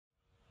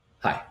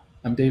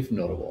I'm Dave from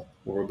Noteable,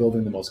 where we're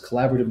building the most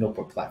collaborative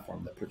notebook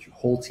platform that puts your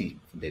whole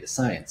team, from data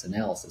science,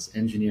 analysis,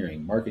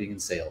 engineering, marketing,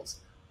 and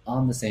sales,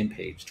 on the same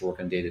page to work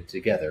on data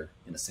together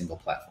in a single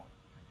platform.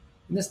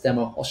 In this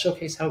demo, I'll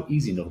showcase how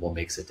easy Noteable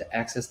makes it to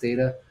access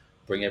data,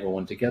 bring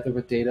everyone together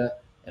with data,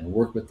 and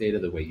work with data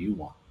the way you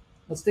want.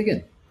 Let's dig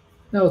in.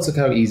 Now let's look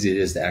how easy it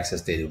is to access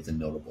data within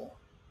Noteable.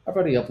 I've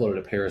already uploaded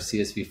a pair of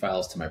CSV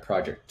files to my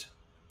project,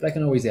 but I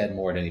can always add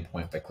more at any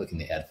point by clicking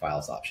the Add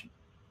Files option.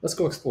 Let's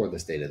go explore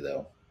this data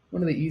though.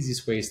 One of the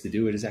easiest ways to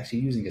do it is actually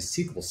using a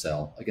SQL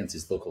cell against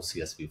these local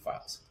CSV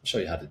files. I'll show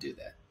you how to do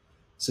that.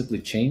 Simply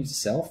change the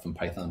cell from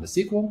Python to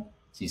SQL.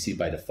 So you see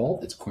by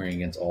default, it's querying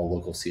against all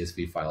local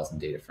CSV files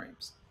and data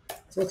frames.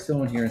 So let's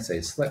go in here and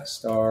say select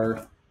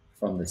star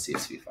from the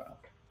CSV file,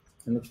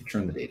 and let's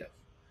return the data.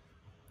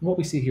 And what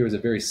we see here is a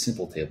very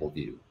simple table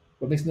view.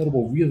 What makes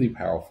Noteable really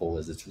powerful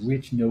is its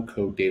rich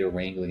no-code data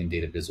wrangling and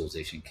data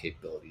visualization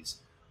capabilities,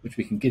 which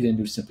we can get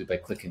into simply by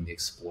clicking the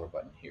Explore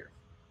button here.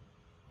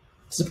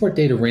 To support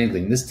data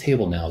wrangling, this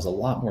table now has a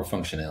lot more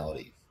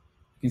functionality.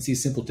 You can see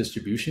simple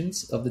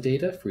distributions of the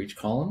data for each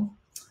column.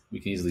 We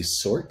can easily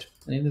sort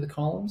any of the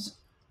columns.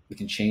 We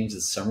can change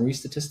the summary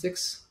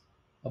statistics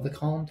of the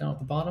column down at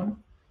the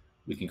bottom.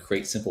 We can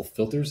create simple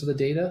filters of the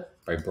data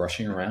by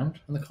brushing around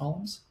on the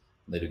columns.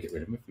 Later get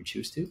rid of them if we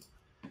choose to.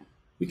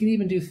 We can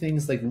even do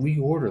things like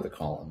reorder the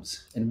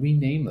columns and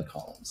rename the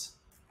columns.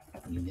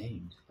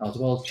 Renamed, as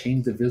well as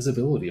change the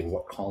visibility of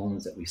what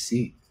columns that we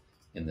see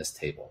in this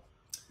table.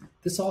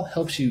 This all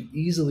helps you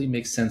easily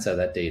make sense out of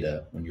that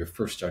data when you're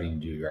first starting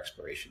to do your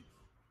exploration.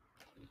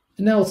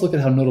 And now let's look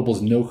at how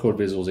Notable's no-code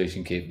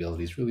visualization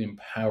capabilities really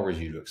empowers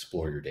you to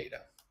explore your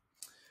data.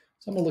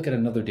 So I'm going to look at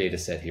another data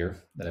set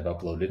here that I've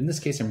uploaded. In this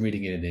case, I'm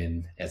reading it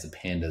in as a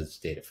pandas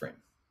data frame.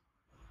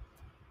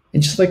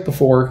 And just like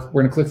before,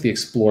 we're going to click the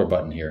Explore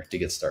button here to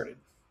get started.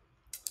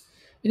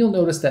 And you'll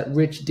notice that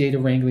rich data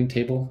wrangling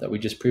table that we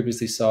just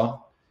previously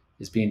saw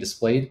is being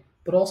displayed,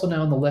 but also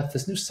now on the left,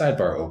 this new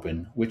sidebar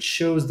open, which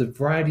shows the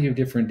variety of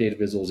different data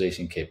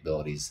visualization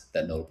capabilities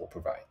that Notable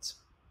provides.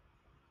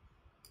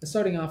 And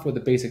starting off with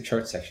the basic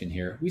chart section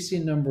here, we see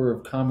a number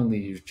of commonly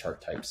used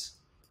chart types,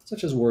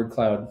 such as word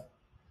cloud,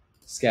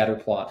 scatter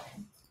plot,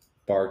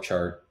 bar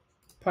chart,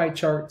 pie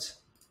charts,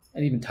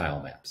 and even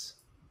tile maps.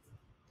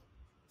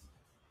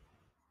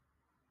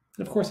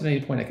 And of course, at any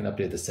point, I can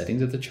update the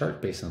settings of the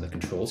chart based on the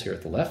controls here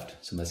at the left.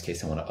 So in this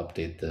case, I want to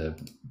update the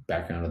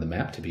background of the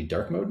map to be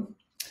dark mode.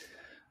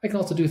 I can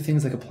also do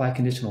things like apply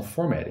conditional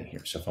formatting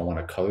here. So if I want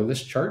to color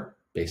this chart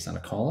based on a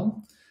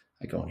column,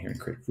 I go in here and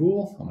create a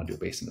rule. I'm going to do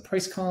it based on the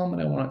price column,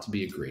 and I want it to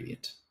be a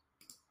gradient.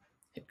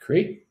 Hit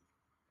create.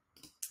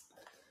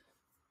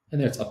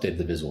 And there it's updated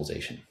the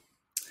visualization.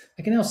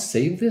 I can now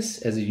save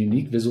this as a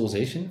unique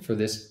visualization for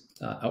this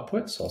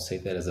output. So I'll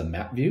save that as a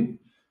map view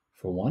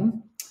for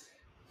one.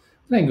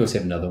 And I can go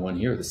save another one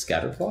here, the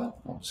scatter plot.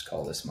 I'll just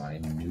call this my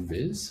new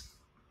viz.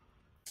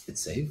 Hit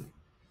save.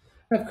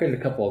 I've created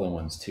a couple other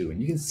ones too, and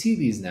you can see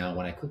these now.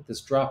 When I click this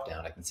drop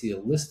down, I can see a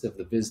list of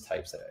the viz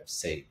types that I've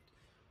saved.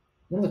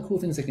 One of the cool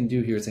things I can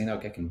do here is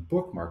I can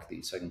bookmark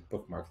these. So I can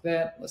bookmark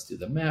that. Let's do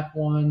the map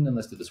one, and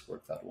let's do this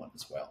word cloud one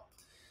as well.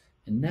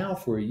 And now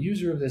for a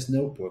user of this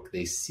notebook,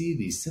 they see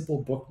these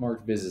simple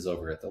bookmarked vizzes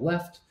over at the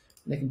left,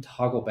 and they can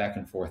toggle back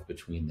and forth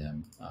between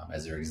them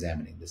as they're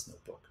examining this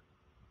notebook.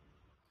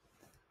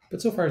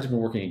 But so far as I've been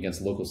working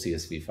against local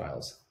CSV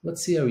files,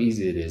 let's see how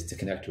easy it is to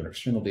connect to an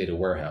external data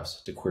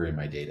warehouse to query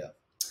my data.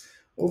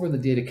 Over in the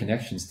Data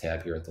Connections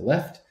tab here at the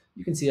left,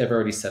 you can see I've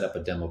already set up a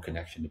demo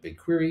connection to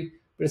BigQuery,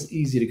 but it's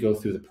easy to go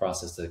through the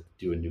process to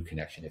do a new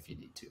connection if you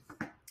need to.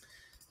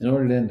 In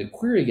order then to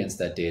query against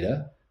that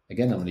data,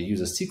 again, I'm going to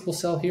use a SQL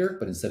cell here,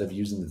 but instead of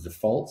using the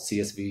default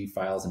CSV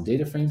files and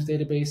data frames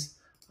database,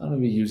 I'm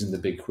going to be using the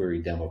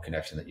BigQuery demo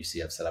connection that you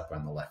see I've set up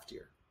on the left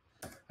here.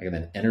 I can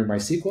then enter my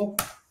SQL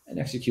and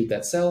execute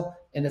that cell,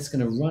 and it's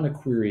going to run a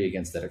query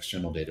against that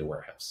external data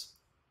warehouse.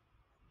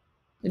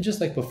 And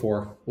just like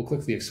before, we'll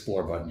click the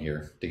Explore button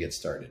here to get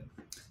started.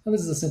 Now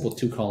this is a simple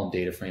 2-column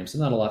data frame, so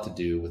not a lot to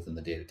do within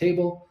the data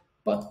table,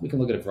 but we can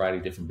look at a variety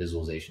of different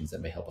visualizations that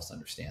may help us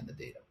understand the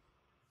data.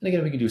 And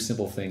again, we can do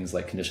simple things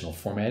like conditional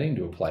formatting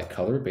to apply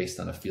color based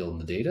on a field in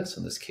the data. So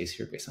in this case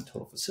here, based on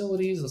total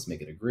facilities, let's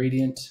make it a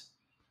gradient.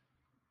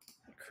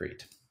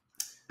 Create.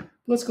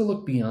 Let's go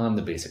look beyond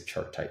the basic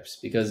chart types,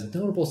 because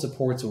Notable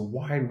supports a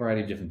wide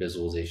variety of different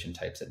visualization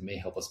types that may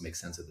help us make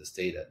sense of this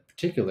data. In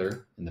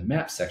particular, in the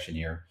map section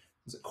here,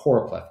 there's a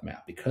choropleth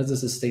map. Because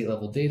this is state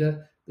level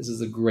data, this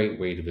is a great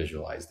way to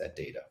visualize that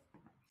data.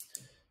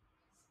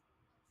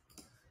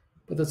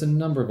 But there's a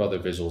number of other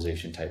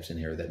visualization types in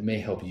here that may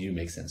help you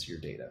make sense of your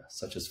data,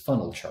 such as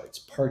funnel charts,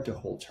 part to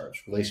whole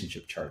charts,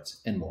 relationship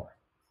charts, and more.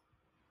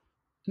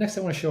 Next,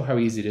 I want to show how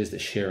easy it is to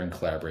share and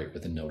collaborate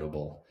with a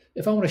Notable.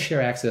 If I want to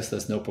share access to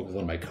this notebook with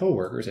one of my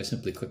coworkers, I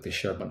simply click the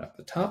share button up at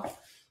the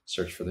top,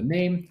 search for the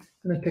name,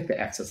 and then pick the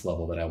access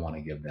level that I want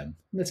to give them.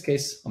 In this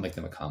case, I'll make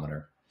them a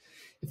commenter.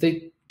 If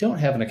they don't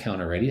have an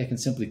account already, I can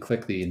simply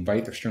click the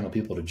invite external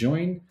people to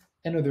join,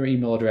 enter their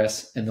email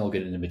address, and they'll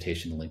get an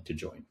invitation link to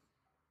join.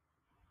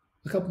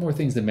 A couple more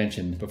things to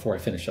mention before I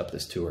finish up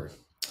this tour.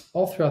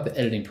 All throughout the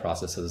editing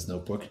process of this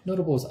notebook,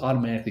 Notable is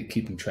automatically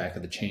keeping track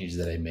of the changes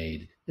that I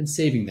made and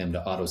saving them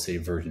to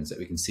autosave versions that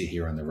we can see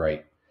here on the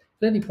right.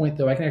 At any point,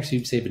 though, I can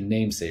actually save a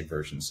namesave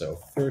version. So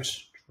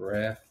first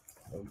draft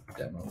of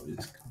demo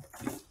is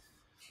complete.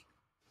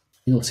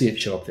 You'll see it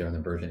show up there on the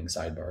versioning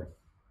sidebar.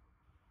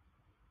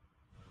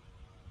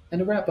 And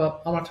to wrap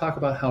up, I want to talk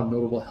about how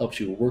Notable helps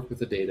you work with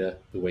the data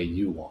the way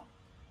you want.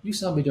 You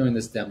saw me during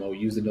this demo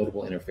use the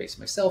Notable interface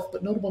myself,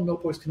 but Notable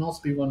notebooks can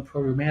also be run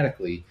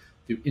programmatically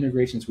through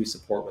integrations we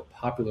support with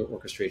popular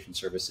orchestration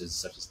services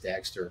such as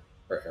Dagster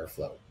or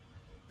Airflow.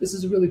 This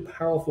is a really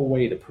powerful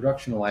way to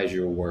productionalize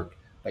your work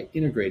by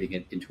integrating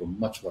it into a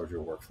much larger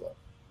workflow.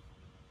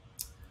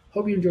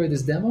 Hope you enjoyed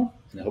this demo,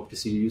 and I hope to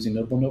see you using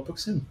Notable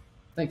notebooks soon.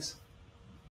 Thanks.